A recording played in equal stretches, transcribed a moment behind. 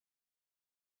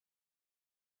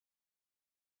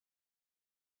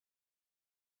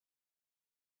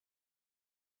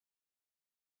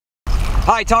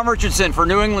Hi, Tom Richardson for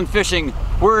New England Fishing.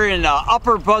 We're in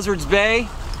upper Buzzards Bay.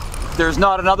 There's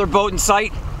not another boat in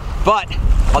sight, but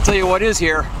I'll tell you what is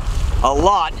here, a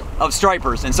lot of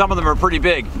stripers, and some of them are pretty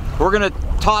big. We're gonna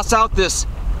toss out this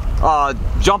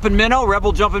jumping minnow,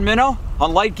 rebel jumping minnow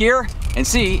on light gear and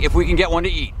see if we can get one to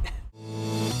eat.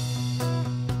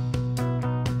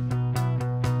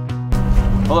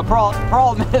 Well, the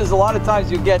problem is a lot of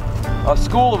times you get a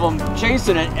school of them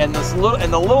chasing it, and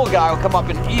the little guy will come up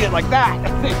and eat it like that.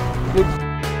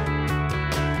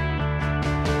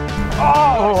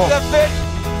 Oh, that fish!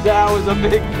 That was a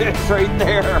big fish right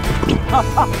there.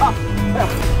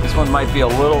 This one might be a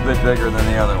little bit bigger than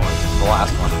the other one, the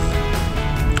last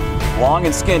one. Long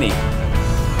and skinny.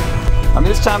 I mean,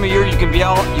 this time of year you can be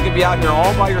out here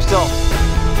all by yourself.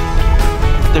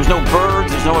 There's no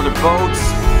birds, there's no other boats,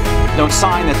 no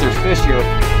sign that there's fish here.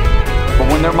 But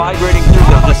when they're migrating through,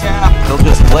 they'll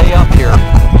just lay up here,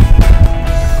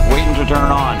 waiting to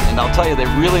turn on. And I'll tell you, they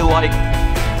like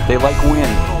wind.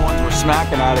 The ones were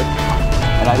smacking at it,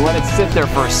 and I let it sit there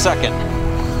for a second.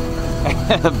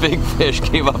 And a big fish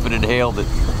came up and inhaled it,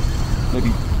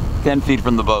 maybe 10 feet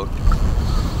from the boat.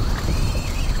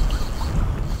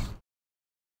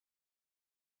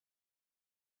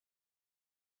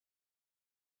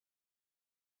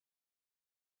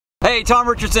 Hey, Tom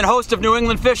Richardson, host of New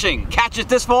England Fishing. Catch it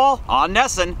this fall on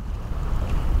Nesson.